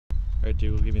Alright,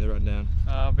 dude, give me the rundown.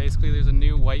 Basically, there's a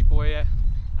new white boy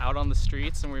out on the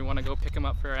streets, and we want to go pick him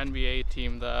up for our NBA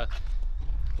team, the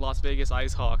Las Vegas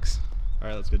Ice Hawks.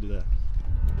 Alright, let's go do that.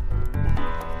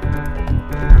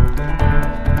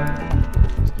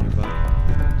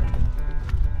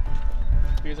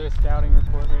 Here's our scouting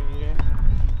report right here.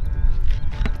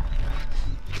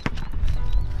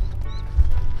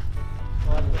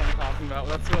 Well, that's what I'm talking about.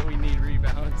 That's what we need,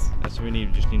 rebounds. That's what we need.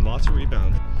 We just need lots of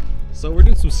rebounds. So we're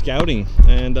doing some scouting,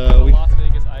 and the Las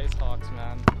Vegas Ice Hawks,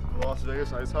 man. The Las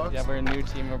Vegas Ice Hawks? Yeah, we're a new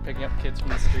team. We're picking up kids from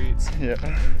the streets. Yeah.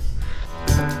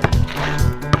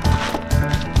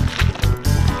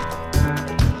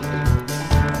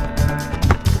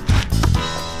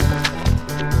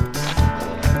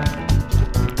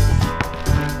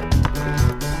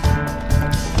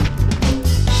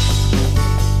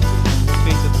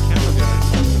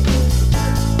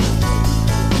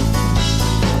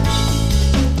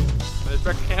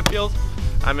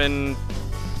 I'm in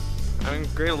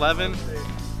grade 11.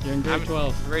 You're in grade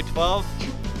 12. Grade 12.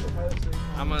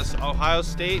 I'm at Ohio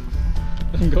State.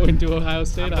 I'm going to Ohio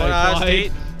State. I'm going to Ohio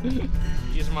State.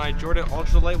 Using my Jordan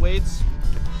ultra lightweights.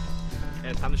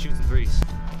 And it's time to shoot some threes.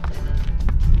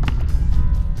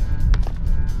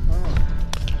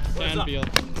 Canfield.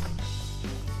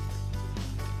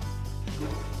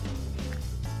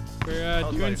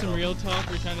 We're doing some real talk.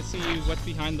 We're trying to see what's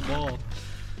behind the ball.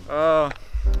 I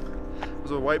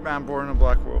was a white man born in a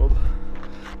black world.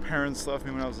 Parents left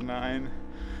me when I was 9.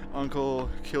 Uncle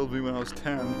killed me when I was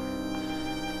 10.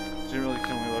 Didn't really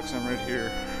kill me, look, so I'm right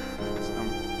here. So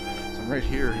I'm right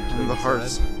here in the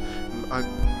hearts. In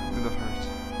the hearts.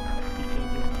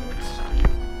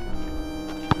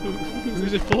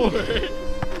 Who's it for?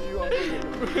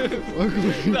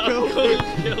 Uncle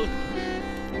killed.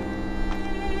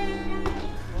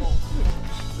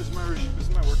 This is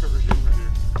my workout regime right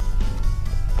here.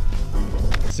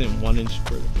 It's in 1 inch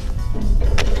further.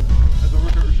 That's a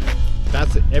workout regime.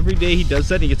 That's it. Every day he does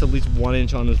that, he gets at least 1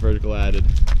 inch on his vertical added.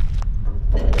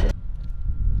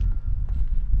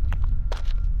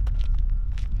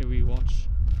 Here we watch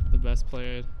the best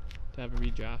player to ever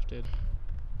be drafted.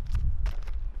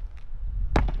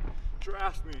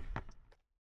 Draft me.